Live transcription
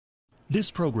This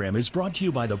program is brought to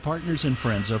you by the partners and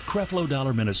friends of Creflo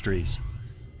Dollar Ministries.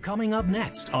 Coming up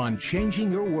next on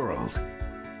Changing Your World.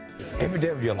 Every day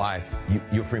of your life,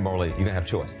 you're free morally. You're going to have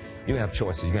choice. You're going to have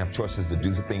choices. You're going to have choices to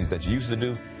do things that you used to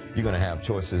do. You're going to have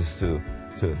choices to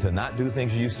not do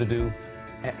things you used to do.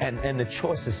 And the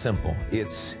choice is simple.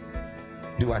 It's,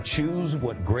 do I choose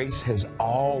what grace has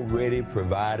already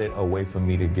provided a way for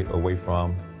me to get away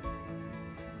from?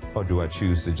 Or do I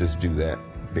choose to just do that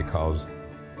because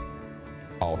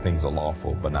all things are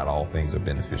lawful, but not all things are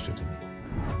beneficial to me?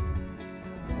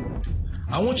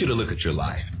 I want you to look at your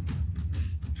life,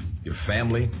 your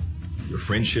family, your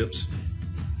friendships,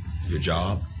 your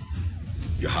job,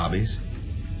 your hobbies,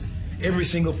 every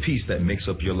single piece that makes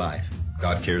up your life.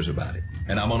 God cares about it.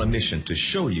 And I'm on a mission to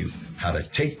show you how to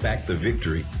take back the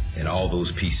victory in all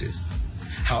those pieces.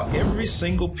 How every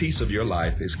single piece of your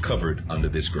life is covered under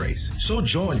this grace. So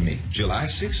join me July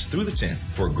 6th through the 10th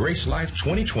for Grace Life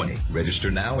 2020.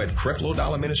 Register now at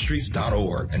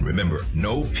CrefloDollarMinistries.org. And remember,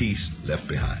 no piece left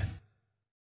behind.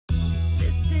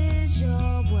 This is your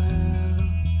world,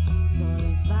 so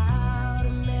let's vow to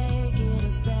make it a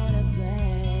better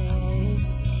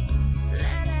place.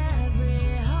 Let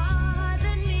every heart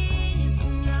that needs to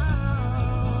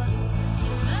know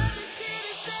you love the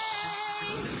city safe.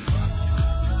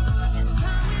 It's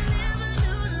time we live a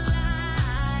new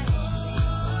life.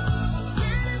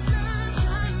 Let the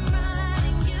sunshine bright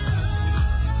in you.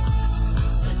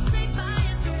 We're saved by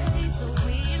His grace, so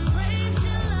we embrace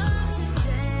your love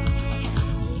today.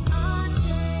 We are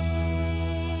changed.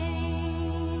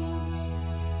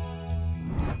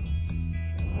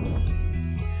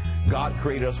 God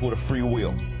created us with a free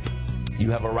will.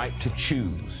 You have a right to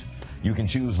choose. You can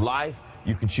choose life.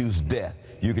 You can choose death.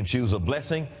 You can choose a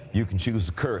blessing. You can choose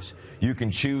a curse. You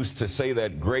can choose to say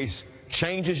that grace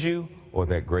changes you or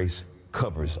that grace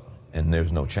covers and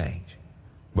there's no change.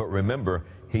 But remember,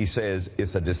 he says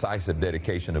it's a decisive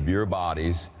dedication of your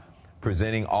bodies,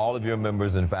 presenting all of your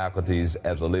members and faculties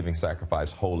as a living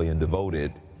sacrifice, holy and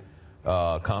devoted,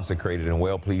 consecrated and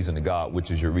well-pleasing to God,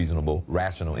 which is your reasonable,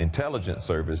 rational, intelligent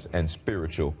service and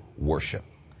spiritual worship.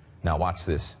 Now watch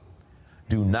this.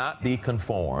 Do not be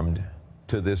conformed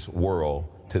to this world,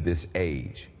 to this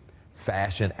age,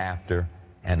 fashioned after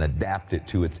and adapted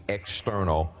to its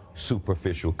external,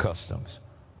 superficial customs.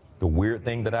 The weird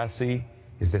thing that I see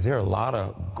is that there are a lot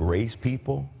of grace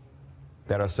people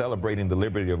that are celebrating the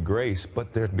liberty of grace,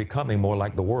 but they're becoming more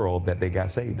like the world that they got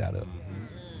saved out of.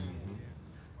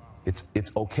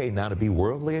 It's okay now to be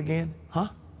worldly again? Huh?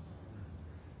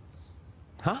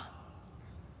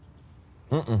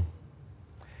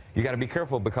 You got to be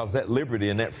careful, because that liberty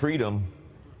and that freedom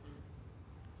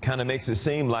kind of makes it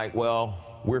seem like, well,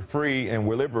 we're free and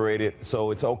we're liberated,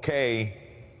 so it's okay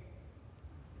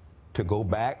to go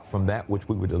back from that which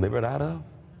we were delivered out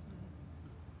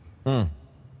of.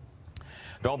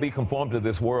 Don't be conformed to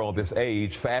this world, this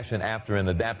age, fashioned after and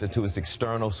adapted to its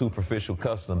external, superficial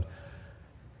customs.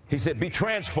 He said, be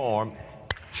transformed,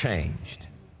 changed.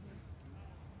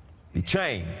 Be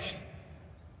changed.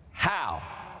 How?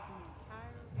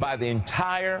 By the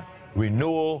entire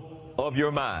renewal of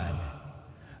your mind.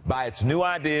 By its new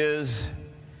ideas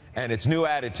and its new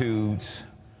attitudes.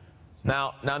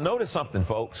 Now notice something,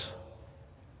 folks.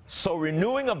 So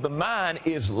renewing of the mind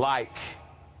is like,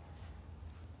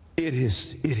 it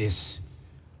is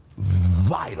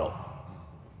vital.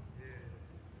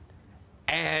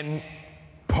 And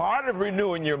part of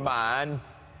renewing your mind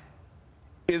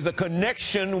is a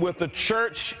connection with the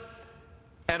church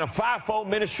and a fivefold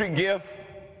ministry gift: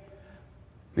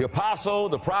 the apostle,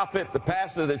 the prophet, the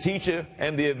pastor, the teacher,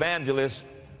 and the evangelist,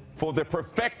 for the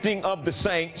perfecting of the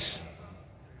saints.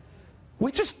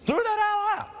 We just threw that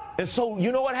all out. And so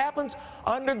you know what happens?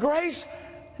 Under grace,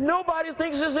 nobody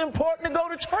thinks it's important to go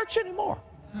to church anymore.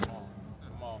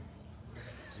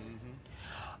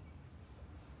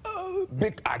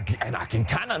 And I can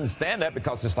kind of understand that,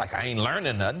 because it's like I ain't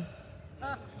learning nothing.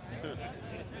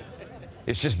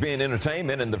 It's just being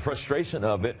entertainment and the frustration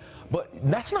of it. But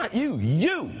that's not you.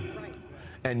 You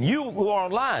and you who are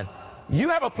online, you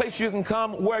have a place you can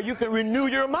come where you can renew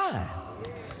your mind.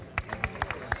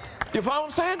 You follow what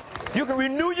I'm saying? You can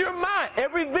renew your mind.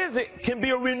 Every visit can be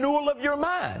a renewal of your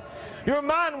mind. Your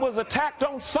mind was attacked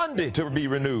on Sunday to be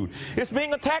renewed. It's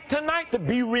being attacked tonight to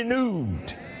be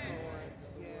renewed.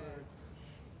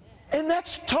 And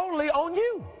that's totally on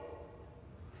you.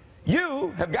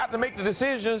 You have got to make the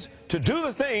decisions to do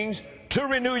the things to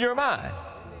renew your mind.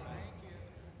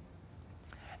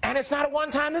 And it's not a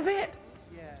one-time event.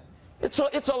 It's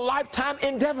a lifetime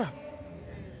endeavor.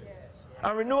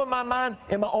 I'm renewing my mind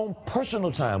in my own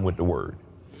personal time with the Word.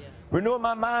 renewing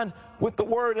my mind with the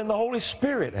Word and the Holy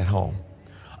Spirit at home.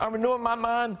 I'm renewing my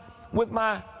mind with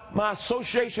my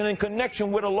association and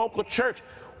connection with a local church,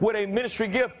 with a ministry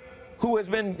gift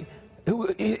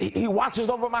he watches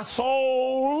over my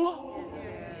soul.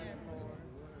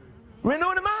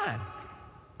 Renewing the mind.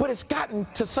 But it's gotten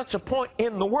to such a point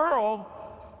in the world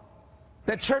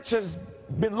that church has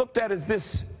been looked at as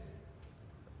this,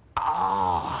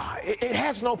 it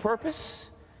has no purpose.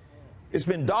 It's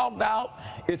been dogged out.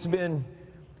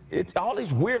 It's all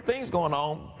these weird things going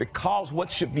on because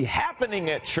what should be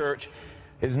happening at church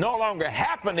is no longer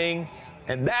happening,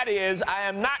 and that is, I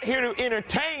am not here to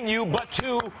entertain you, but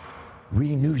to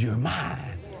renew your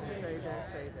mind.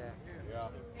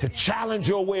 To challenge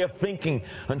your way of thinking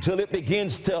until it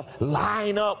begins to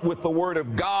line up with the Word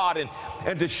of God,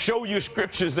 and to show you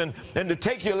scriptures and to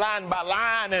take you line by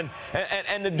line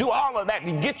and to do all of that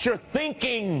and get your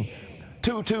thinking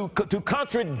to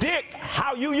contradict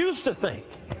how you used to think.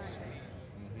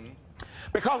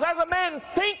 Because as a man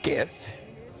thinketh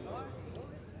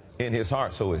in his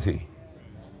heart, so is he.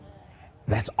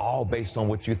 That's all based on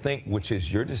what you think, which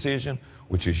is your decision,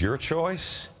 which is your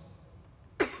choice.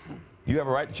 You have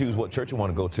a right to choose what church you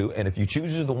want to go to, and if you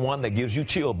choose the one that gives you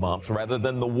chill bumps rather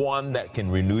than the one that can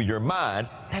renew your mind,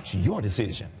 that's your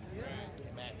decision.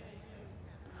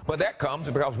 But that comes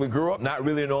because we grew up not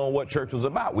really knowing what church was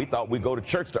about. We thought we'd go to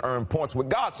church to earn points with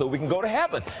God so we can go to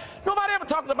heaven. Nobody ever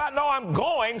talked about, no, I'm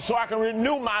going so I can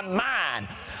renew my mind.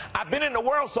 I've been in the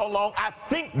world so long, I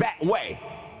think that way.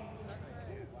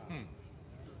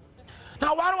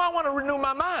 Now, why do I want to renew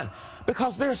my mind?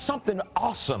 Because there's something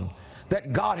awesome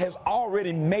that God has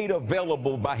already made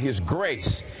available by His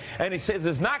grace. And He says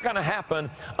it's not going to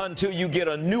happen until you get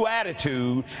a new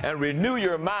attitude and renew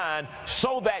your mind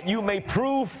so that you may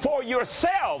prove for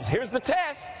yourselves. Here's the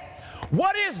test.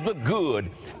 What is the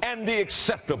good and the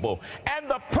acceptable and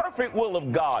the perfect will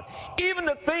of God? Even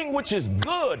the thing which is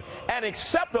good and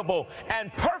acceptable and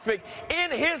perfect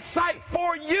in His sight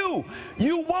for you.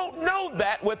 You won't know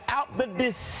that without the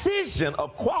decision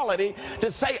of quality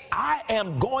to say, I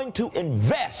am going to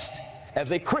invest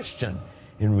as a Christian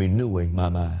in renewing my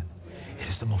mind. It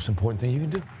is the most important thing you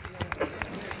can do.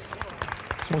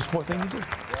 It's the most important thing you do.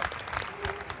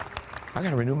 I got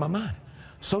to renew my mind.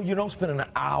 So you don't spend an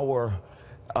hour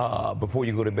before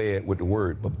you go to bed with the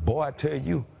Word. But boy, I tell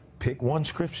you, pick one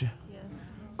scripture. Yes.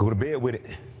 Go to bed with it.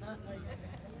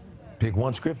 Pick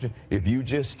one scripture. If you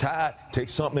just tired,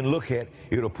 take something and look at it.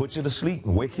 It'll put you to sleep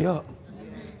and wake you up.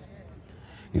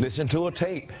 You listen to a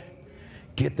tape.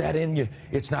 Get that in you.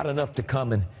 It's not enough to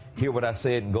come and hear what I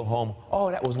said and go home.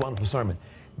 Oh, that was a wonderful sermon.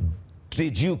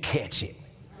 Did you catch it?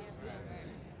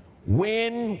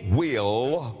 When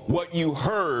will what you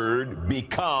heard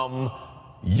become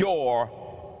your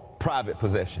private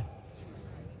possession?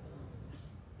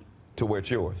 To where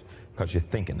it's yours, because you're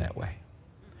thinking that way.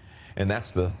 And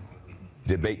that's the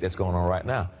debate that's going on right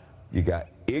now. You got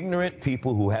ignorant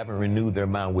people who haven't renewed their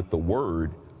mind with the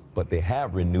Word, but they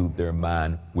have renewed their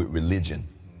mind with religion.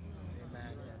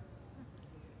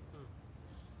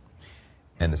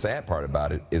 And the sad part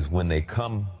about it is when they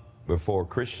come before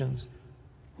Christians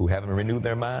who haven't renewed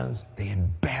their minds, they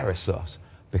embarrass us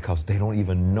because they don't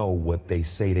even know what they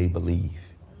say they believe.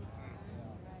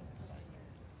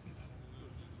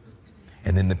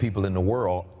 And then the people in the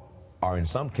world are in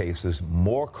some cases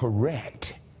more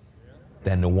correct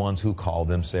than the ones who call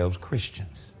themselves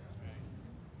Christians.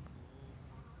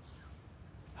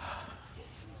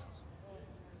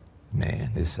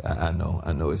 Man, I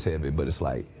know it's heavy, but it's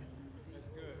like,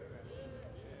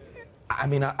 I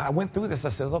mean, I went through this. I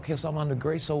said, okay, so I'm under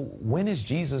grace. So when is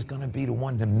Jesus going to be the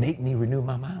one to make me renew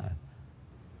my mind?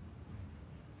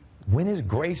 When is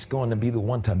grace going to be the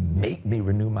one to make me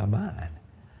renew my mind?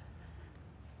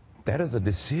 That is a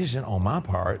decision on my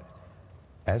part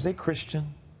as a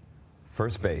Christian.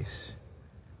 First base,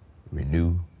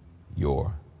 renew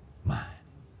your mind.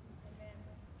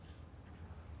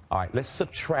 All right, let's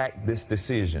subtract this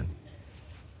decision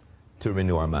to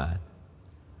renew our mind.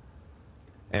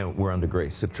 And we're under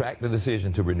grace. Subtract the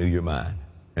decision to renew your mind,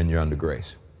 and you're under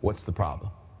grace. What's the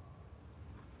problem?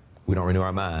 We don't renew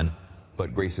our mind,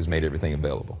 but grace has made everything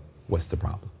available. What's the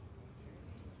problem?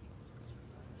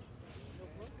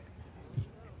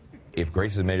 If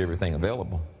grace has made everything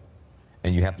available,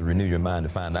 and you have to renew your mind to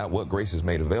find out what grace has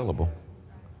made available,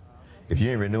 if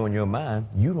you ain't renewing your mind,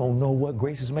 you don't know what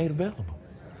grace has made available.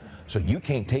 So you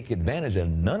can't take advantage of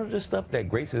none of the stuff that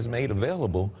grace has made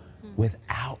available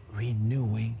without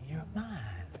renewing your mind.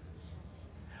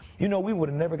 You know, we would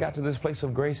have never got to this place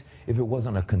of grace if it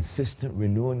wasn't a consistent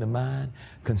renewing the mind,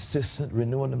 consistent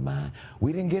renewing the mind.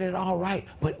 We didn't get it all right,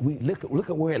 but we look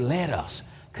at where it led us.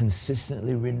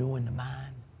 consistently renewing the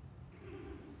mind.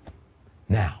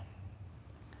 Now,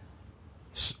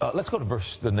 let's go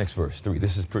to the next verse, 3.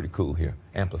 This is pretty cool here,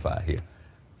 amplified here.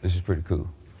 This is pretty cool.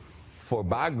 For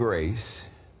by grace,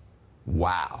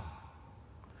 wow.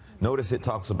 Notice it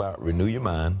talks about renew your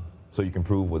mind so you can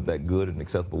prove what that good and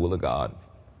acceptable will of God.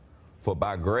 For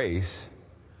by the grace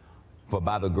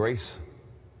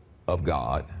of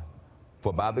God,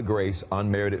 for by the grace,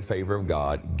 unmerited favor of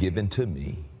God given to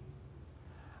me,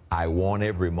 I warn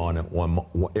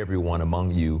everyone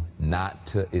among you not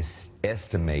to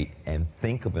estimate and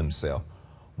think of himself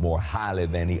more highly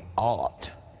than he ought,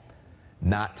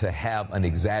 not to have an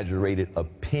exaggerated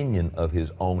opinion of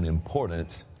his own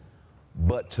importance,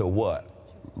 but to what?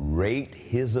 Rate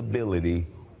his ability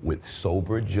with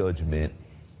sober judgment,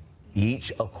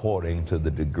 each according to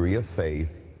the degree of faith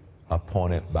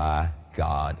appointed by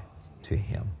God to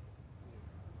him.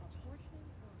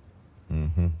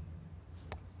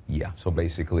 Yeah, so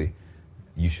basically,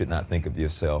 you should not think of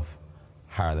yourself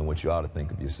higher than what you ought to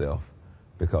think of yourself,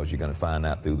 because you're going to find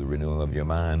out through the renewing of your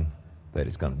mind that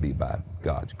it's going to be by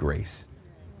God's grace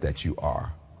that you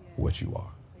are what you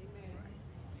are.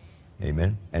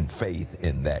 Amen. And faith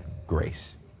in that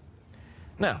grace.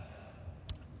 Now,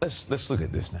 let's look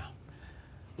at this now.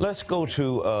 Let's go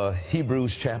to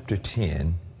Hebrews chapter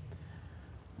 10,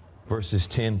 verses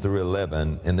 10 through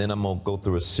 11, and then I'm going to go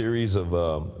through a series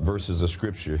of verses of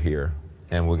scripture here,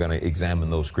 and we're going to examine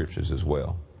those scriptures as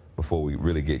well before we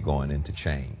really get going into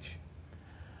change.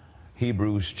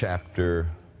 Hebrews chapter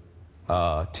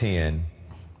 10,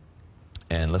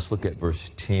 and let's look at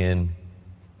verse 10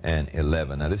 and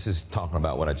 11. Now, this is talking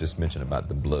about what I just mentioned about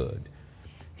the blood.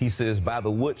 He says, by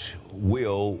the which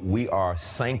will we are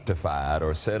sanctified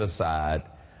or set aside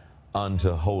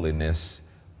unto holiness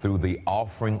through the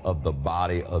offering of the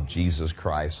body of Jesus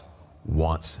Christ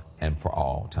once and for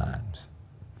all times.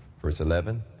 Verse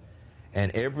 11,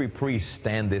 and every priest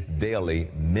standeth daily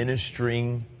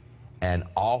ministering and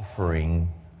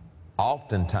offering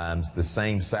oftentimes the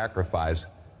same sacrifice.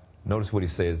 Notice what he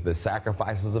says, the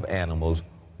sacrifices of animals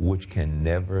which can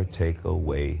never take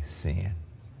away sin.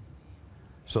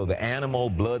 So the animal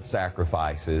blood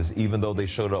sacrifices, even though they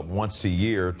showed up once a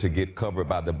year to get covered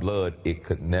by the blood, it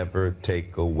could never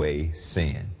take away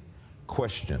sin.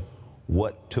 Question,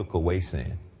 what took away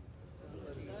sin?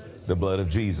 The blood of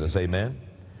Jesus, amen?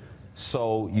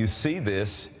 So you see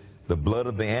this, the blood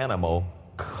of the animal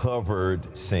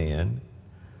covered sin.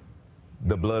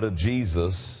 The blood of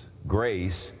Jesus,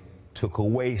 grace, took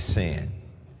away sin.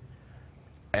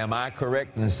 Am I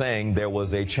correct in saying there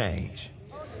was a change?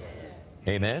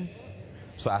 Amen?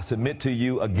 So I submit to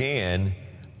you again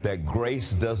that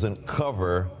grace doesn't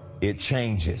cover, it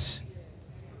changes.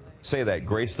 Say that,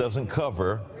 grace doesn't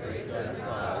cover,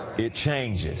 it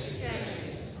changes.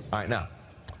 All right,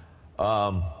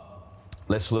 now,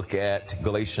 let's look at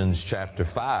Galatians chapter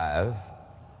 5,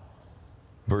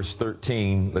 verse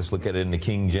 13. Let's look at it in the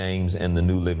King James and the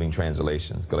New Living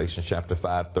Translations. Galatians chapter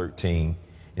 5, 13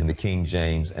 in the King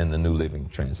James and the New Living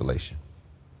Translation.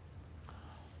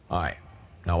 All right.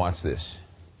 Now watch this.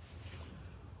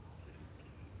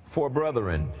 For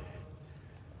brethren,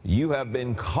 you have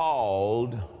been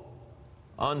called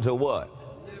unto what?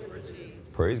 Liberty.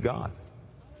 Praise God.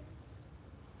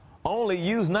 Only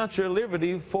use not your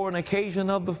liberty for an occasion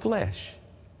of the flesh,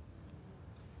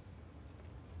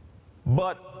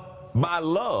 but by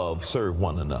love serve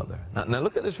one another. Now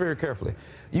look at this very carefully.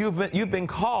 You've been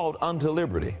called unto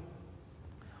liberty.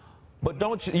 But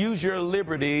don't use your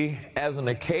liberty as an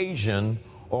occasion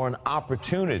or an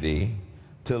opportunity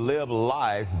to live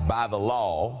life by the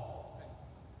law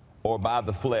or by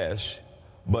the flesh,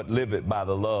 but live it by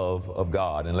the love of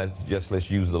God. And let's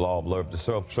use the law of love to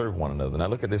serve one another. Now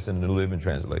look at this in the New Living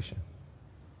Translation.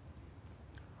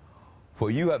 For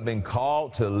you have been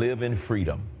called to live in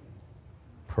freedom.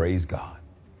 Praise God.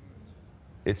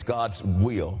 It's God's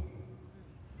will.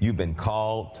 You've been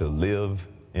called to live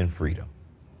in freedom,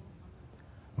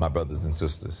 my brothers and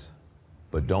sisters.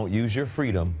 But don't use your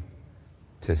freedom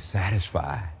to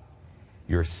satisfy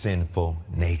your sinful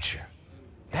nature.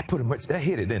 That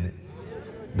hit it, didn't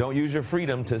it? Don't use your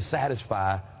freedom to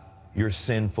satisfy your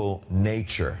sinful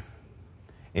nature.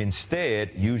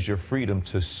 Instead, use your freedom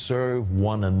to serve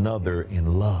one another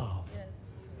in love.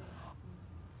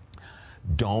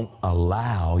 Don't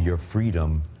allow your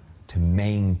freedom to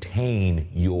maintain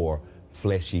your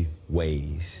fleshy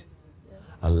ways.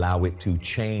 Allow it to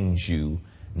change you,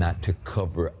 not to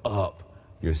cover up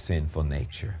your sinful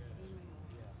nature,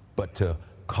 but to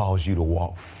cause you to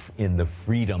walk in the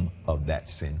freedom of that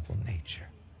sinful nature.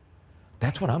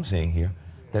 That's what I'm saying here,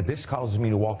 that this causes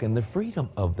me to walk in the freedom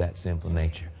of that sinful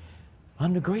nature.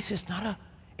 Under grace, it's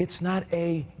not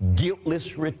a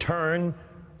guiltless return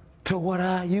to what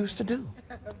I used to do.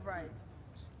 Right.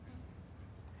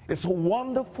 It's a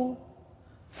wonderful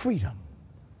freedom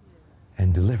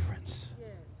and deliverance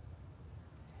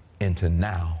into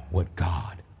now what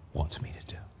God wants me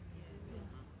to do.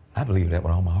 I believe that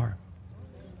with all my heart.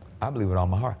 I believe with all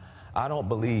my heart. I don't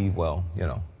believe, well,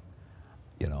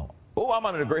 oh, I'm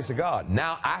under the grace of God.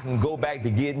 Now I can go back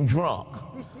to getting drunk.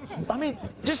 I mean,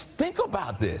 just think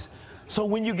about this. So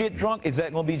when you get drunk, is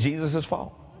that going to be Jesus'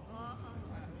 fault?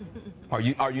 Are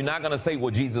you not going to say,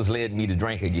 well, Jesus led me to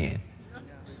drink again?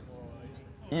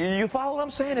 You follow what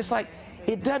I'm saying? It's like,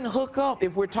 it doesn't hook up.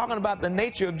 If we're talking about the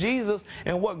nature of Jesus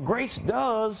and what grace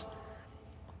does,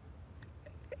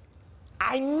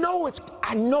 I know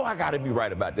I got to be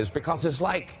right about this, because it's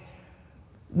like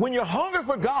when you're hungry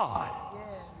for God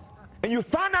and you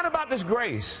find out about this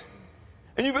grace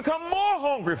and you become more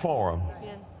hungry for Him.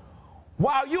 Yes.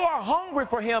 While you are hungry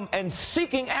for Him and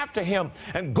seeking after Him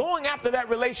and going after that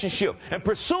relationship and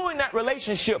pursuing that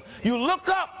relationship, you look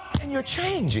up and you're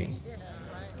changing.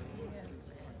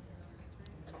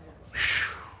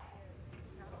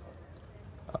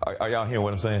 Are y'all hearing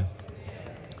what I'm saying?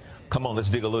 Come on, let's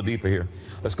dig a little deeper here.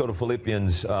 Let's go to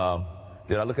Philippians. Did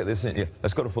I look at this? Yeah.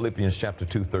 Let's go to Philippians chapter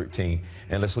 2:13,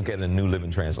 and let's look at it in the New Living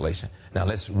Translation. Now,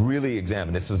 let's really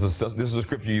examine. This is a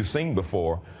scripture you've seen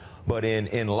before, but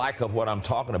in like of what I'm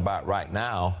talking about right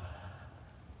now,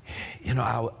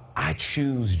 I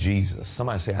choose Jesus.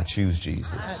 Somebody say, I choose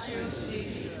Jesus. I choose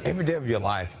Jesus. Every day of your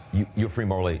life, you're free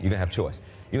morally. You're going to have choice.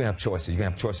 You're going to have choices. You're going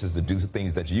to have choices to do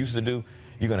things that you used to do.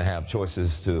 You're going to have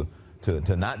choices to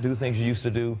not do things you used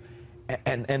to do.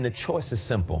 And the choice is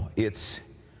simple. It's,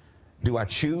 do I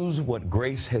choose what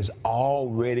grace has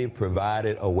already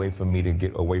provided a way for me to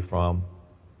get away from?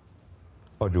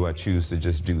 Or do I choose to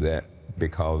just do that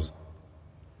because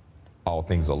all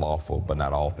things are lawful, but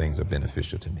not all things are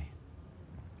beneficial to me?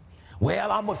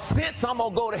 Well, since I'm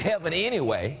going to go to heaven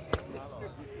anyway.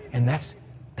 And that's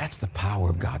the power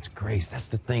of God's grace. That's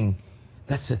the thing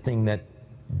that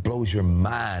blows your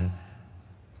mind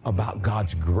about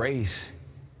God's grace.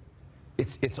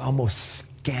 It's almost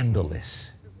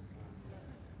scandalous.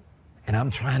 And I'm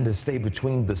trying to stay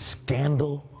between the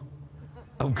scandal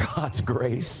of God's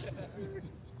grace.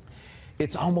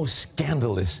 It's almost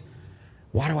scandalous.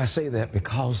 Why do I say that?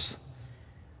 Because,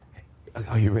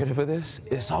 are you ready for this?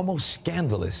 It's almost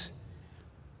scandalous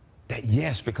that,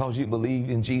 yes, because you believe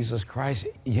in Jesus Christ,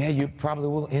 yeah, you probably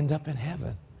will end up in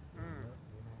heaven.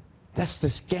 That's the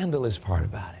scandalous part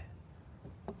about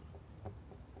it.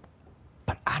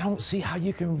 But I don't see how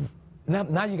you can.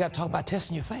 Now you got to talk about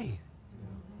testing your faith.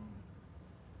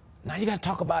 Now you got to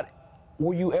talk about,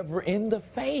 were you ever in the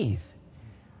faith?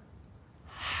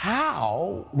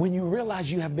 How, when you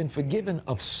realize you have been forgiven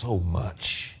of so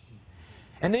much,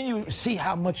 and then you see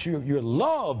how much you're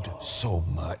loved so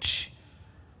much,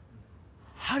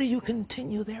 how do you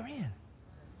continue therein?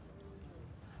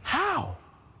 How?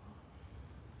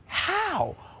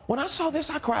 How? When I saw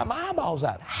this, I cried my eyeballs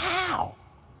out. How?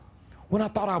 When I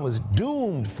thought I was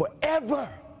doomed forever,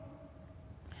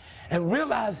 and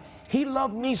realized He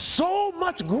loved me so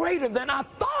much greater than I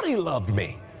thought He loved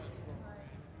me.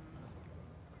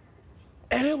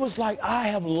 And it was like I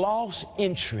have lost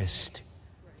interest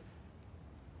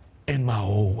in my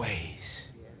old ways.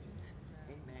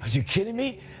 Are you kidding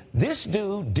me? This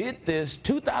dude did this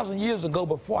 2,000 years ago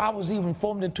before I was even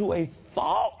formed into a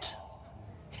thought.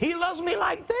 He loves me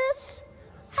like this?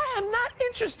 I am not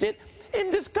interested in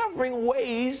discovering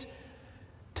ways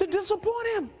to disappoint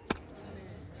Him.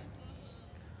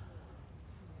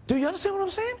 Do you understand what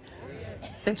I'm saying?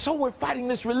 And so we're fighting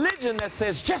this religion that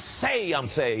says, just say I'm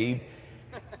saved.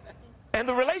 And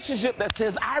the relationship that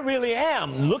says, I really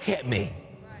am. Look at me.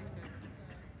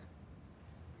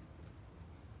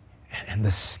 And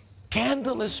the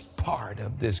scandalous part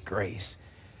of this grace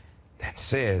that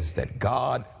says that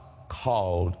God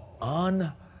called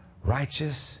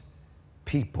unrighteous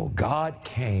people. God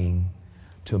came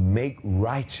to make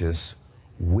righteous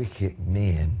wicked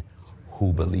men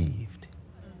who believed.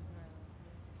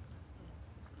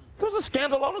 There's a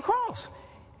scandal on the cross.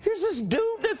 Here's this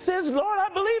dude that says, Lord, I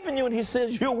believe in you. And He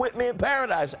says, you're with me in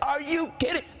paradise. Are you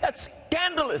kidding? That's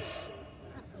scandalous.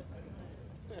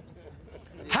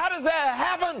 How does that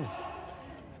happen?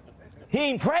 He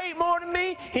ain't prayed more than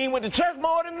me. He ain't went to church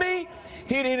more than me.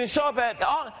 He didn't show up at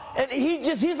all. And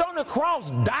he's on the cross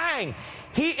dying.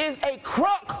 He is a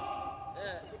crook.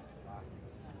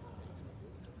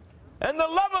 And the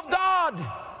love of God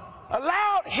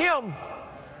allowed Him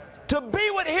to be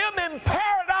with Him in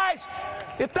paradise.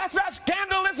 If that's not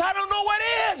scandalous, I don't know what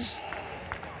is.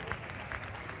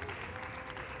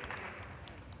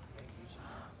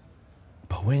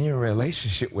 But when you're in a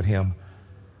relationship with him,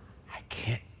 I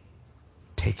can't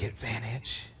take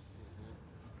advantage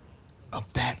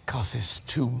of that because it's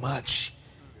too much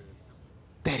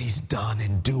that he's done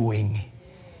and doing.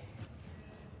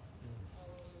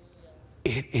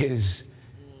 It is,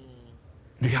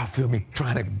 do y'all feel me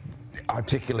trying to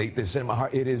articulate this in my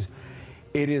heart? It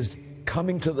is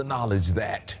coming to the knowledge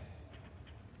that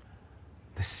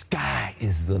the sky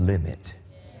is the limit,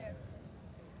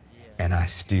 and I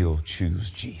still choose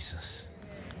Jesus.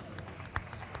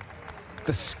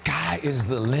 The sky is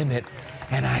the limit,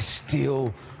 and I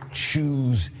still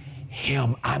choose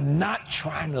him. I'm not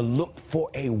trying to look for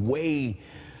a way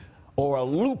or a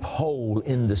loophole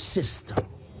in the system.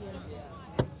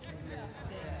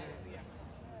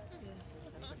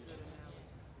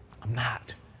 I'm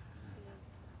not.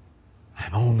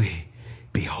 I'm only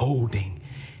beholding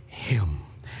him.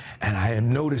 And I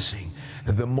am noticing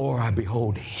that the more I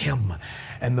behold him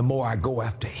and the more I go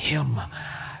after him,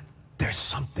 there's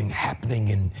something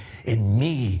happening in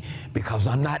me, because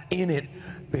I'm not in it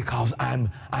because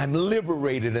I'm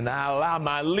liberated, and I allow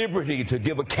my liberty to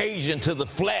give occasion to the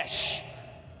flesh.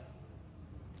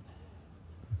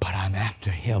 But I'm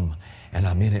after him, and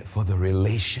I'm in it for the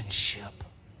relationship.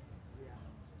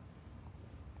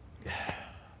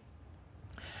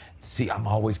 See, I'm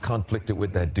always conflicted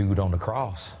with that dude on the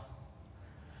cross.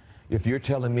 If you're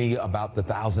telling me about the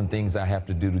 1,000 things I have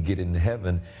to do to get into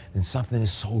heaven, then something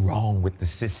is so wrong with the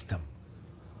system.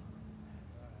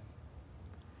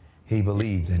 He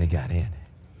believed and he got in.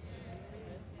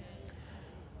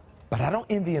 But I don't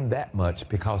envy him that much,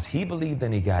 because he believed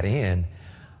and he got in,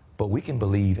 but we can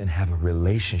believe and have a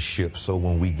relationship, so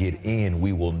when we get in,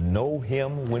 we will know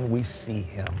him when we see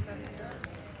him.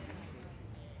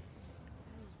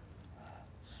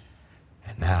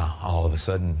 And now, all of a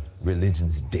sudden,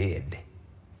 religion's dead.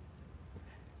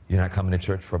 You're not coming to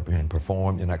church for being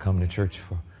performed. You're not coming to church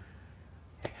for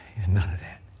none of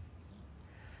that.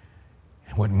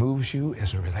 And what moves you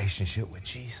is a relationship with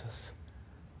Jesus.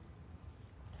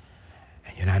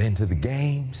 And you're not into the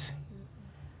games.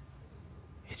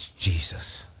 It's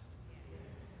Jesus.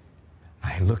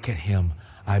 I look at him,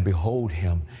 I behold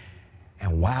him,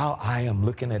 and while I am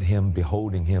looking at him,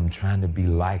 beholding him, trying to be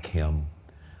like him,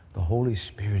 the Holy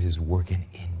Spirit is working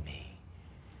in me,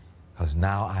 because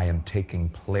now I am taking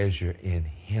pleasure in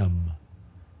him,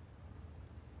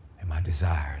 and my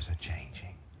desires are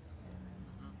changing.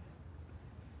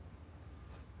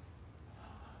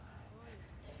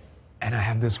 And I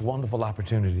have this wonderful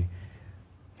opportunity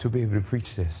to be able to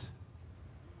preach this.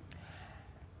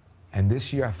 And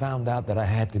this year I found out that I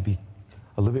had to be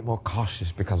a little bit more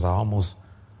cautious, because I almost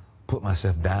put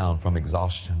myself down from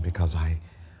exhaustion, because I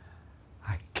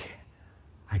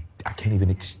can't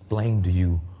even explain to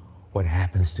you what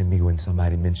happens to me when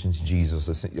somebody mentions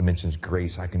Jesus or mentions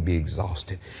grace. I can be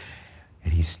exhausted.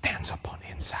 And he stands up on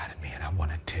the inside of me, and I want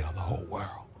to tell the whole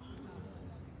world.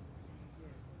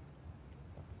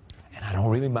 And I don't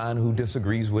really mind who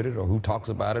disagrees with it or who talks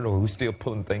about it or who's still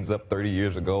pulling things up 30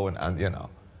 years ago. And you know,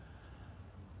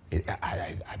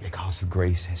 because the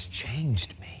grace has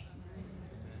changed me.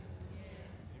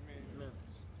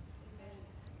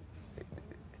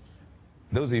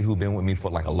 Those of you who've been with me for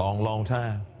like a long, long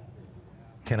time,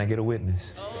 can I get a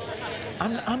witness?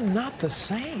 I'm not the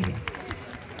same.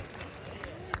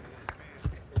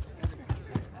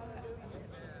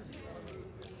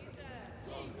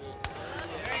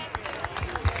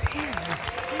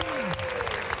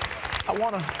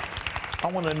 I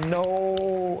want to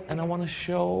know, and I want to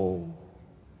show,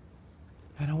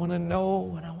 and I want to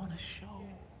know, and I want to show.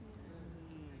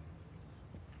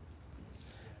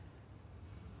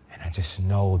 And I just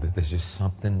know that there's just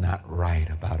something not right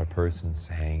about a person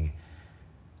saying,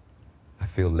 I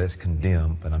feel less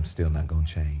condemned, but I'm still not going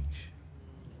to change.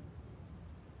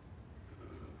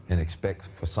 And expect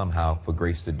for somehow for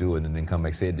grace to do it, and then come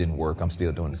back and say it didn't work. I'm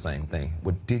still doing the same thing.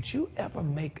 Well, did you ever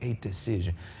make a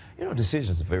decision? You know,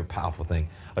 decision is a very powerful thing.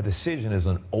 A decision is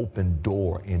an open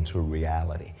door into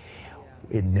reality.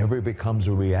 It never becomes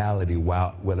a reality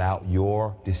without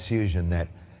your decision that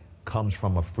comes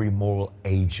from a free moral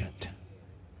agent.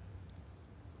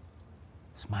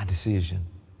 It's my decision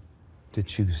to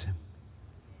choose him.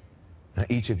 Now,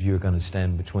 each of you are going to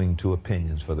stand between two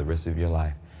opinions for the rest of your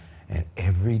life. And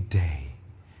every day,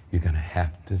 you're going to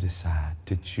have to decide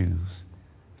to choose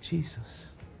Jesus.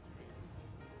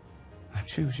 I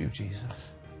choose you, Jesus.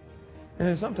 And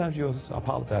then sometimes you'll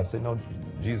apologize. Say, no,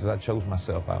 Jesus, I chose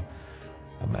myself.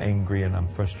 I'm angry and I'm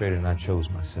frustrated and I chose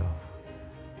myself.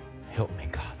 Help me,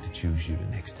 God, to choose you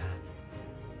the next time.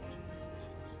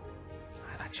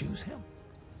 I choose him.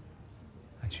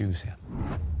 I choose him.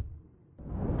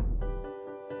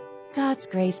 God's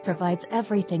grace provides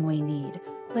everything we need,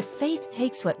 but faith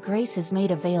takes what grace has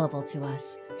made available to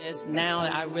us. As now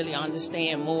I really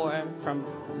understand more from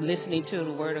listening to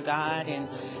the Word of God and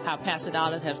how Pastor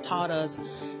Dollars have taught us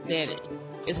that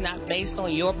it's not based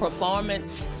on your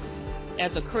performance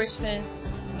as a Christian,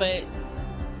 but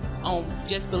on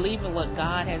just believing what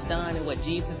God has done and what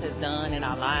Jesus has done in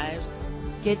our lives.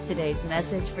 Get today's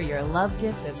message for your love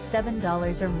gift of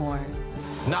 $7 or more.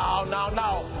 No.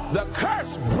 The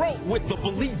curse broke with the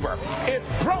believer. It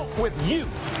broke with you.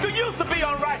 You used to be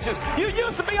unrighteous. You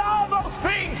used to be all those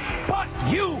things, but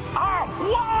you are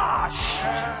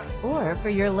washed. Or for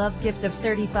your love gift of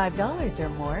 $35 or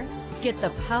more, get the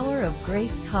Power of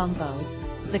Grace combo.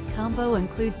 The combo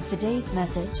includes today's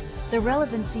message, the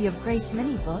Relevancy of Grace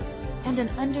mini book, and an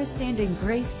Understanding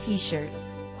Grace t-shirt,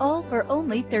 all for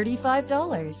only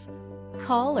 $35.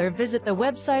 Call or visit the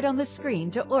website on the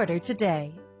screen to order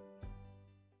today.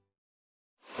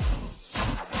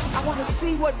 I want to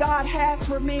see what God has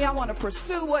for me. I want to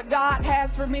pursue what God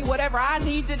has for me. Whatever I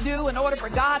need to do in order for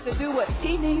God to do what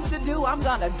He needs to do, I'm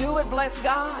going to do it. Bless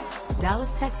God. Dallas,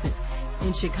 Texas.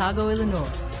 In Chicago, Illinois.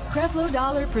 Creflo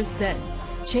Dollar presents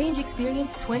Change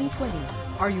Experience 2020.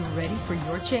 Are you ready for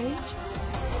your change?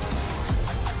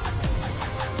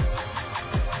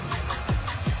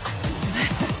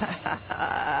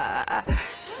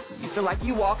 You feel like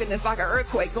you walking, it's like an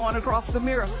earthquake going across the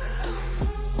mirror.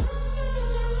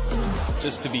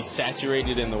 Just to be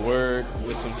saturated in the Word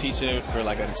with some teaching for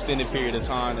like an extended period of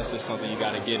time, that's just something you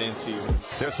got to get into.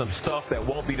 There's some stuff that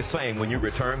won't be the same when you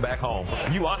return back home.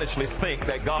 You honestly think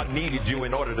that God needed you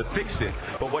in order to fix it,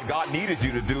 but what God needed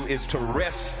you to do is to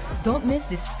rest. Don't miss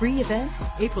this free event,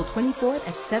 April 24th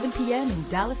at 7 p.m. in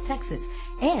Dallas, Texas,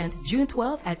 and June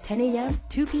 12th at 10 a.m.,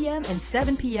 2 p.m., and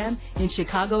 7 p.m. in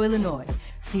Chicago, Illinois.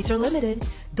 Seats are limited.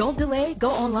 Don't delay. Go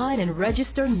online and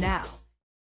register now.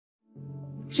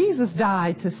 Jesus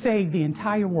died to save the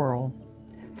entire world.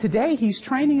 Today, He's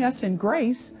training us in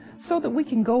grace so that we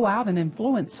can go out and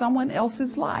influence someone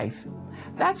else's life.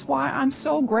 That's why I'm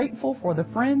so grateful for the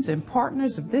friends and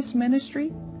partners of this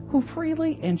ministry who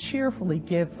freely and cheerfully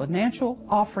give financial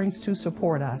offerings to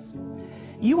support us.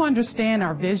 You understand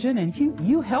our vision, and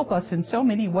you help us in so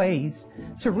many ways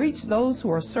to reach those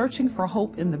who are searching for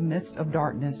hope in the midst of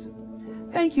darkness.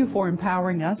 Thank you for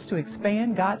empowering us to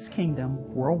expand God's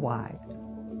kingdom worldwide.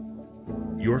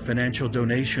 Your financial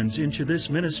donations into this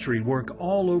ministry work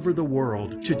all over the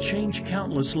world to change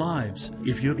countless lives.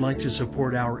 If you'd like to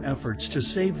support our efforts to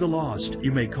save the lost,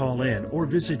 you may call in or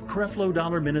visit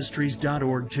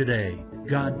CrefloDollarMinistries.org today.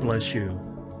 God bless you.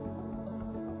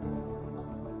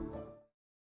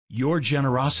 Your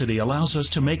generosity allows us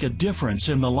to make a difference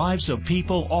in the lives of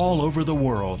people all over the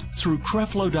world. Through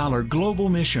Creflo Dollar Global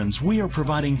Missions, we are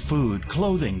providing food,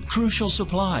 clothing, crucial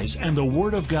supplies, and the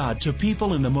Word of God to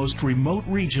people in the most remote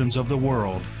regions of the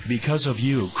world. Because of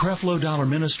you, Creflo Dollar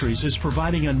Ministries is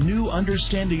providing a new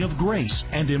understanding of grace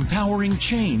and empowering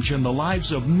change in the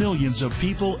lives of millions of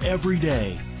people every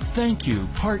day. Thank you,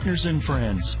 partners and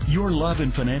friends. Your love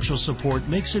and financial support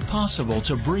makes it possible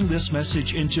to bring this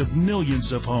message into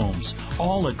millions of homes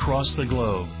all across the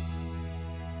globe.